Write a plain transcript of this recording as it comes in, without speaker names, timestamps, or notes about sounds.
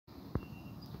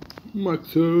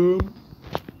Maxim.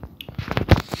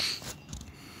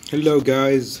 Hello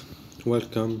guys,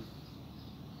 welcome.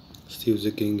 Steve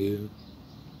the King here,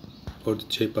 or the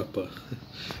J Papa.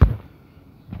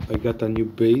 I got a new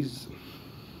base.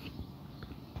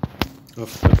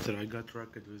 After I got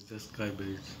rocket with the sky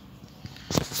base.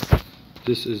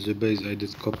 This is the base I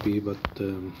did copy, but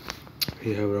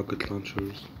he have rocket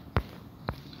launchers.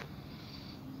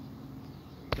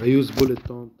 I use bullet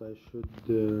taunt.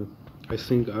 I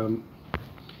think I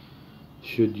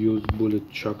should use bullet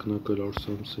shock knuckle or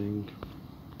something.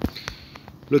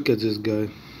 Look at this guy.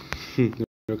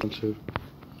 Launcher.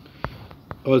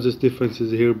 All this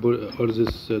defenses here, all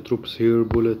this troops here,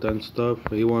 bullet and stuff.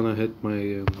 He wanna hit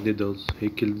my needles. He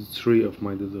killed 3 of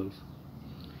my needles.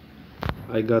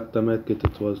 I got the medkit,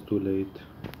 it was too late.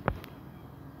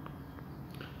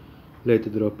 Late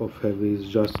drop of heavies,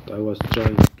 just I was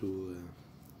trying to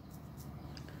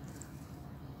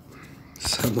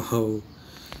somehow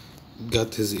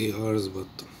got his ERs, but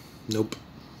nope.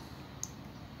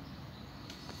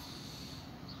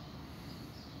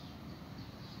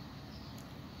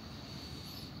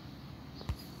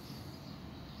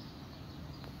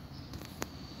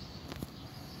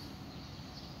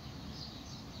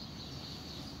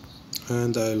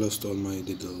 And I lost all my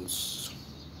needles.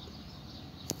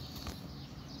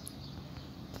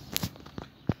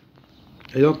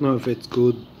 I don't know if it's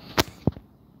good.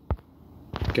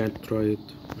 Can't try it.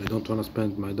 I don't wanna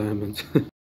spend my diamonds.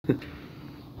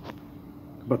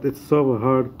 But it's so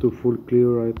hard to full clear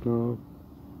right now.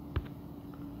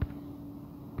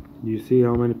 Do you see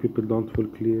how many people don't full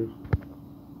clear?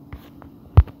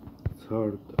 It's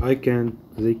hard. I can't,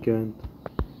 they can't.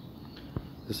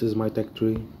 This is my tech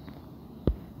tree.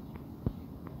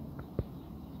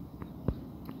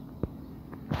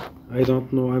 I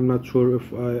don't know, I'm not sure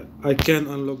if I can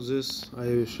unlock this.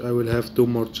 I will have 2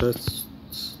 more chests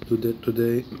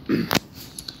today.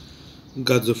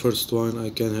 Got the first one, I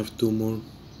can have 2 more.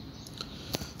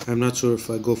 I'm not sure if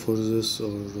I go for this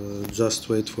or just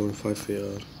wait for 5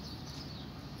 AR.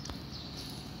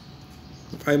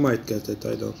 I might get it,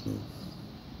 I don't know.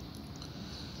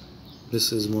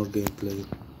 This is more gameplay.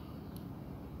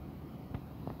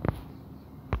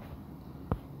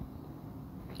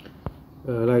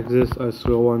 Like this, I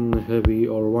throw 1 heavy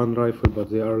or 1 rifle, but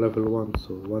they are level 1,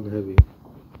 so 1 heavy,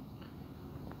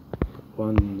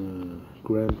 1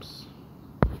 grams.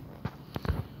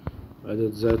 I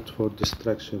did that for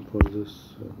distraction for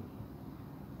this.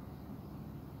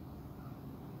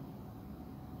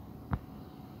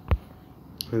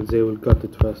 And they will cut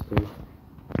it faster.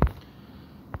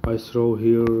 I throw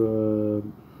here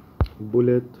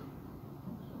bullet,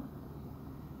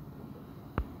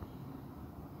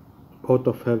 both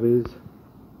of heavies,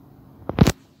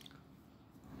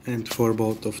 and 4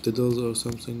 bolt of needles or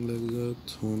something like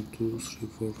that. 1, 2, 3,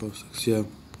 4, 5, 6, yeah,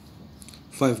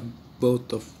 5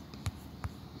 bolt of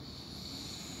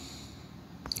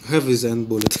heavies and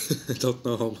bullet. I don't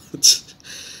know how much.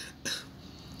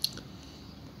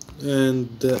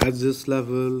 And at this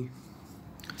level,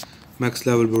 max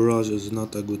level barrage is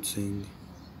not a good thing.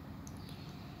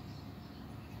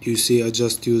 You see, I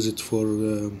just use it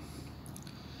for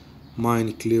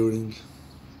mine clearing.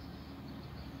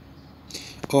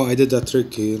 Oh, I did a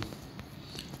trick here.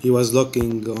 He was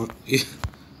looking on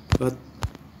but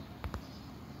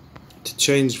to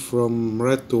change from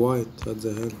red to white. What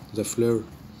the hell? The flare.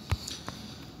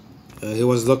 He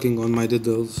was looking on my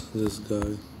diddles, this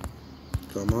guy.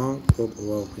 Come on. Oh,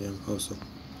 wow, yeah, awesome.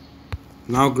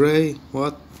 Now gray,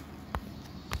 what?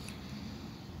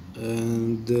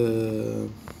 And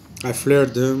I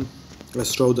flared him. I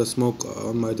threw the smoke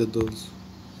on my diddles.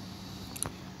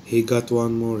 He got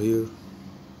 1 more here.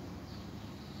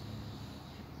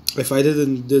 If I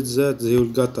didn't did that, he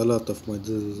would got a lot of my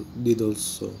needles,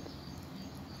 so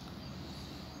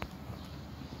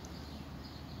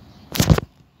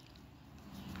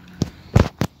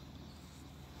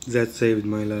that saved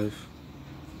my life.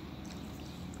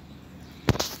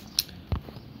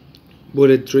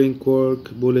 Bullet drink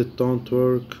work, bullet don't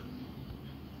work.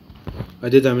 I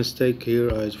did a mistake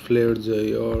here, I flared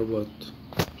the AR, but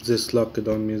this locked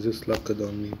on me,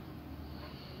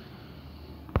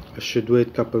 I should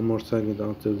wait couple more seconds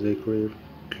until they clear.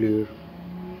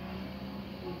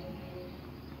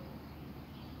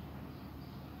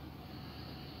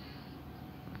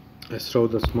 I throw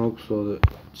the smoke so that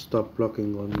stop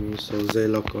blocking on me, so they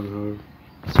lock on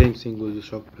her. Same thing with the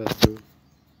shock blaster.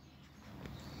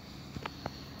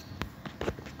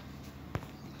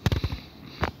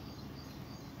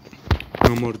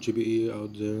 No more GBE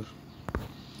out there.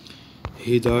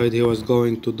 He died, he was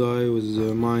going to die with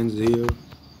the mines here.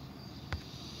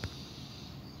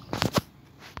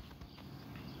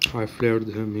 I flared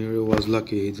him here. He was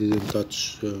lucky he didn't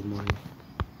touch mine.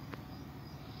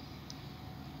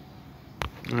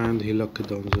 And he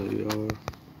locked on the ER.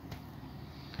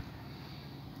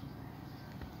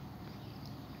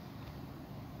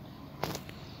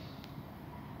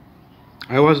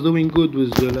 I was doing good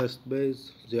with the last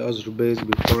base, the other base,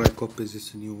 before I copy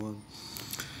this new one.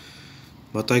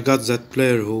 But I got that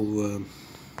player who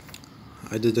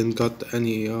I didn't got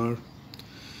any ER.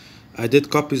 I did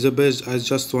copy the base. I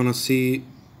just wanna see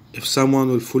if someone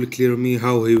will full clear me,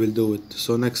 how he will do it.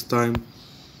 So next time,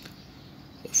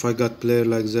 if I got player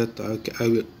like that,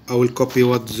 I will copy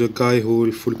what the guy who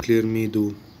will full clear me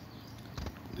do.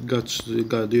 Did you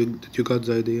got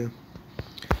the idea?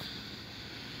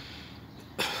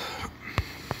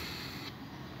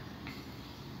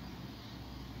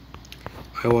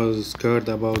 I was scared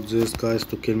about these guys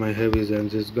to kill my heavies and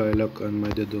this guy lock on my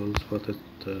diddles, but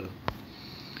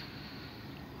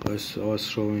I was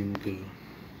showing.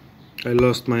 I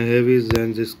lost my heavies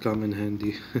and this come in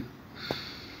handy.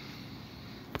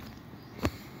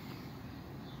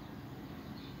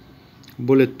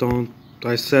 Bullet taunt.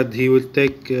 I said he will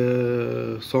take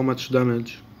so much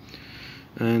damage,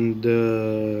 and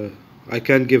I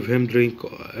can't give him drink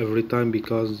every time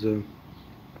because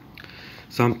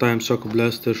sometimes shock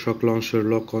blaster, shock launcher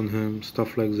lock on him,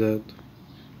 stuff like that.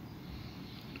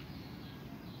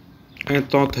 And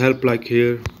taunt help like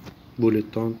here,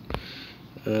 bullet taunt.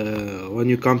 When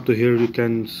you come to here, you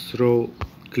can throw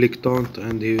click taunt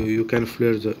and you can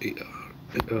flare the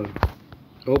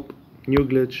oh, new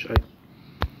glitch.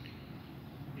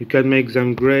 You can make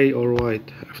them gray or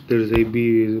white after they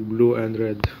be blue and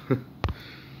red.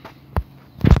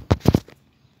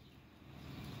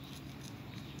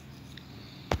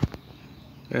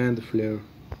 And flare.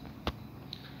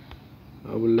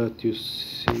 I will let you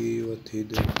see what he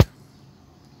did.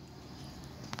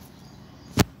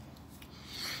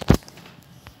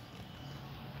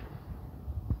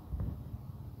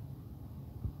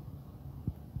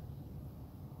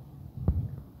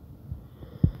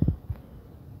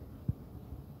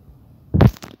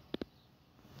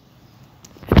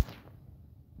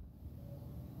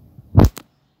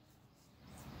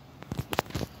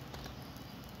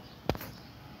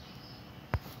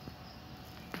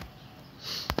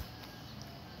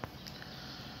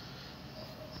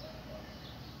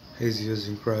 He's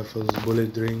using rifles,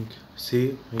 bullet drink.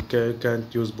 See, he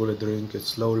can't use bullet drink,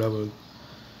 it's low level.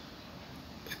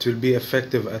 It will be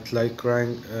effective at like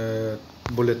rank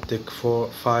bullet tick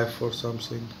 5 or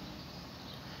something.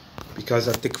 Because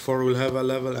at tick 4 will have a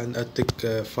level and at tick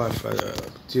 5,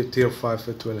 tier 5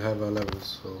 it will have a level,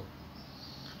 so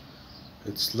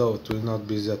it's low, it will not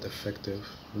be that effective,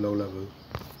 low level.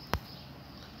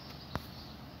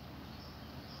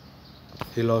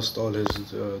 He lost all his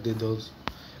diddles.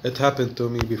 It happened to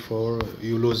me before.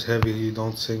 You lose heavy, you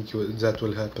don't think that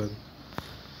will happen,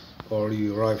 or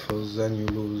you rifles, then you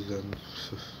lose. And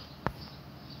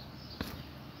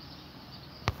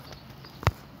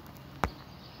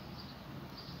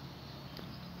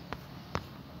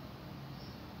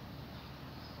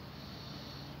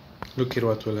look here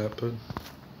what will happen.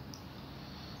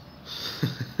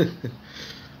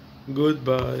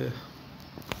 Goodbye.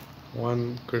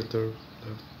 One critter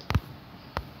left.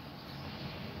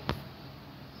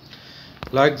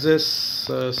 Like this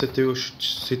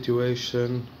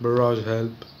situation, barrage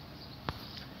help.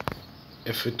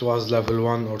 If it was level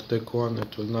 1 or tick 1,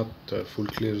 it will not full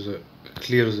clear the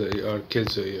ER, kill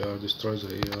the ER, destroy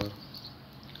the ER.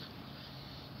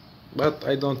 But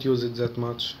I don't use it that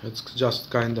much. It's just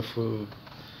kind of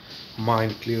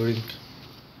mind clearing.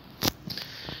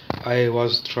 I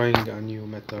was trying a new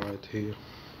meta right here.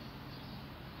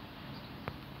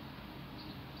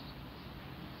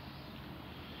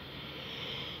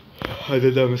 I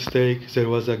did a mistake. There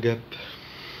was a gap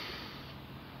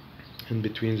in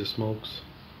between the smokes.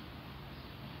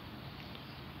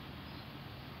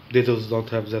 Diddles don't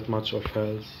have that much of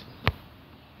health.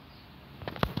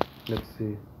 Let's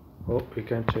see. Oh, we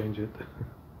can't change it.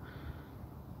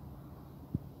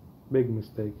 Big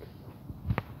mistake.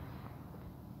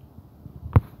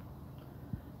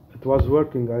 It was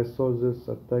working. I saw this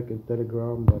attack in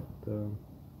Telegram, but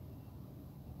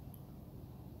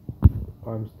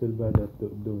I'm still bad at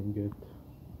doing it.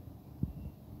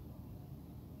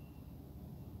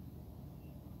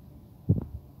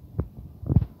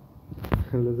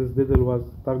 This diddle was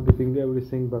targeting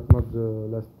everything but not the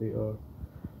last AR,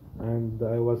 and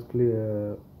I was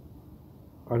clear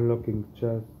unlocking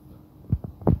chest.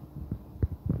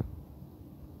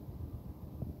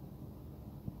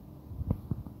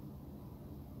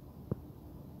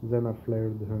 Then I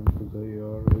flared him to the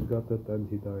AR, he got it and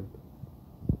he died.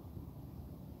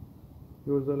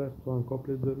 You're the last one,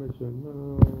 complete the mission.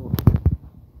 No.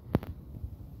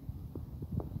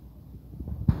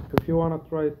 If you wanna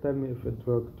try it, tell me if it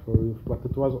worked for you. But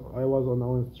I was on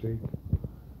a win streak.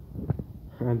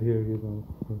 And here you go.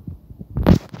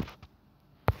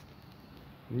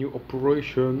 New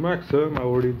operation Maxim. I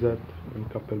will read that in a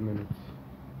couple minutes.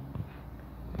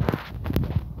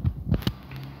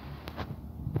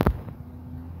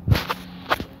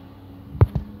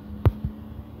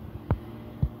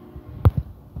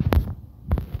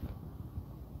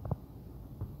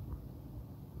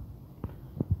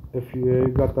 If you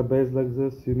got a base like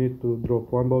this, you need to drop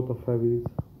one boat of heavies,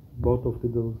 both of the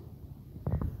doors,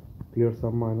 clear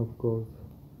some mine of course.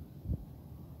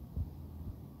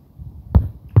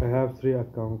 I have 3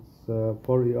 accounts, 4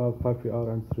 ER, 5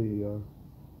 ER and 3 ER.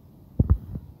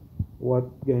 What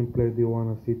gameplay do you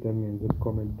wanna see? Tell me in the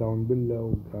comment down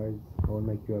below guys. I will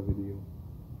make you a video.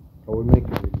 I will make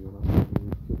a video, not a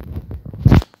video.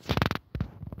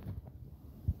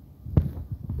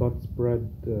 Don't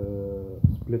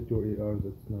split your ERs,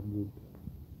 it's not good.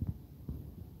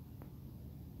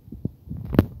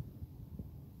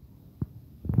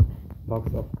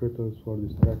 Box of critters for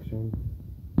distraction.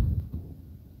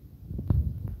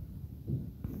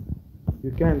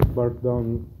 You can't bark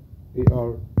down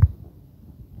ER.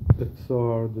 It's so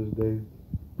hard these days.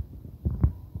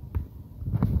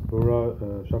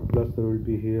 Shock blaster will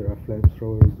be here, a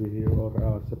flamethrower will be here, or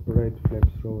a separate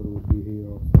flamethrower will be here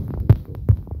or something. So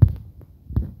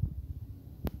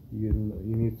you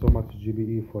need so much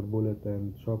GBE for bullet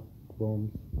and shock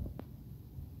bombs.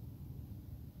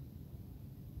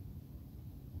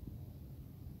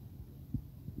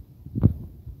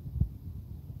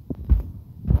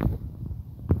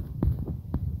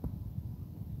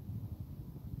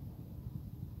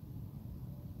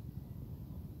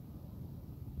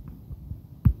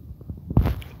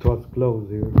 It was close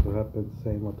here to happen,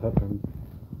 same what happened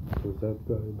to that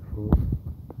guy before.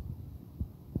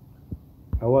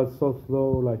 I was so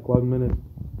slow, like 1 minute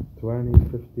 20,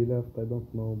 50 left, I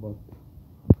don't know, but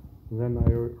then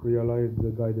I realized the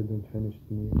guy didn't finish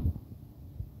me.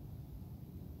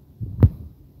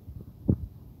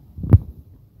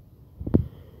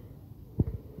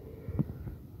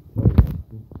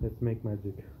 Let's make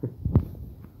magic.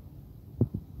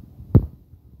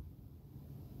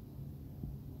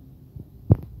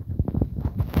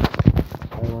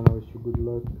 I wanna wish you good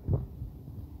luck.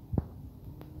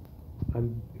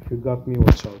 And if you got me,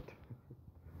 watch out.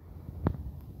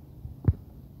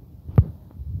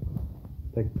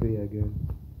 Take 3 again.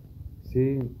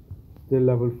 See, still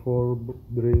level 4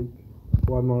 drink.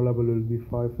 One more level will be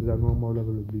 5, then one more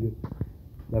level will be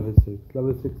level 6.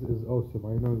 Level 6 is awesome,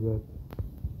 I know that.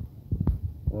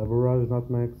 Barrage not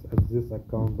max at this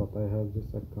account, but I have this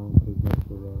account with max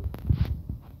barrage.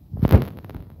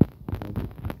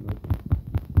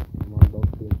 I'm about to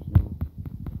glitch now.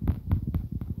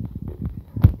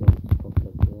 Don't stop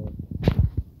like that.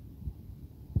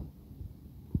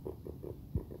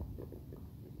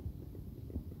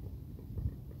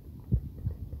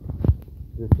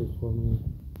 This is for me,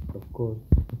 of course.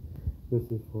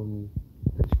 This is for me.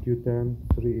 HQ10,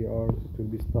 3 ERs, it will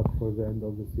be stuck for the end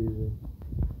of the season.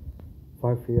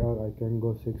 5 ER, I can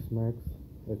go 6 max.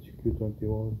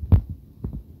 HQ21.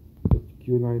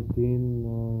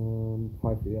 HQ19,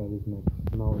 5 ER is max.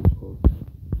 Now it's 4.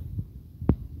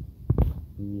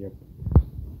 Yep.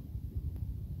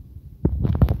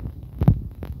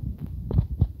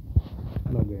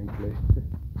 No gameplay.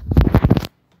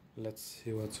 Let's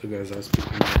see what you guys are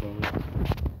speaking about.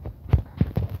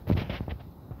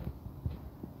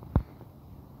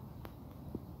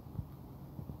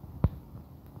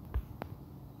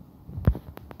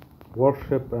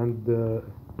 Warship and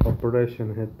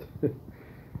operation hit.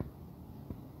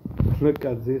 Look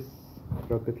at this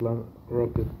rocket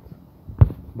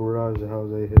barrage, how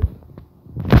they hit.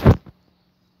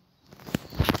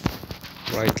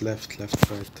 Right, left,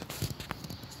 right.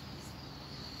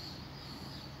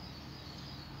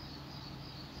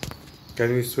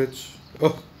 Can we switch?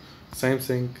 Oh, same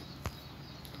thing.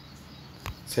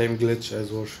 Same glitch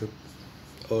as warship.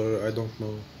 Or I don't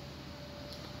know.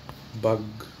 Bug.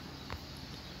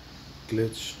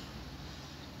 Glitch.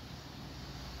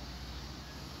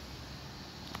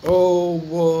 Oh,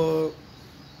 what?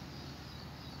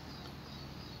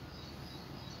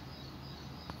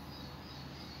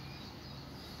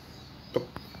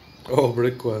 Oh,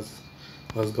 Brick was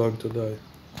going to die.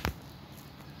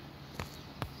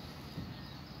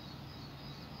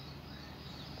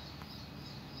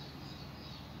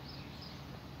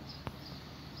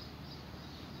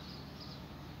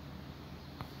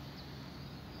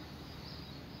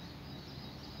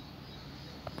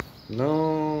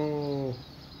 No.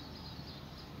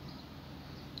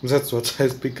 That's what I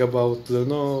speak about.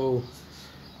 No.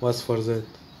 What's for that?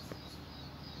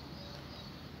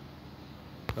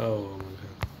 Oh my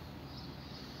god.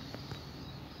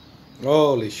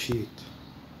 Holy shit.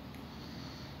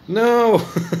 No.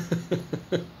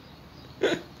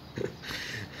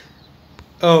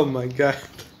 Oh my god.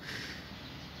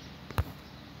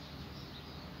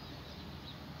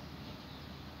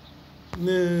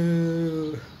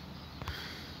 No.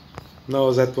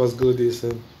 No, that was good,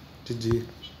 Ethan. GG.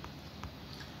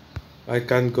 I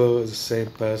can't go the same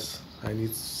path. I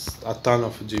need a ton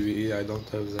of GBE. I don't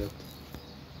have that.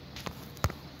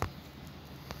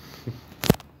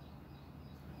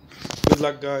 Good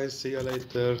luck, guys. See you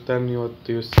later. Tell me what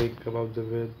you think about the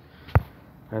vid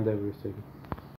and everything.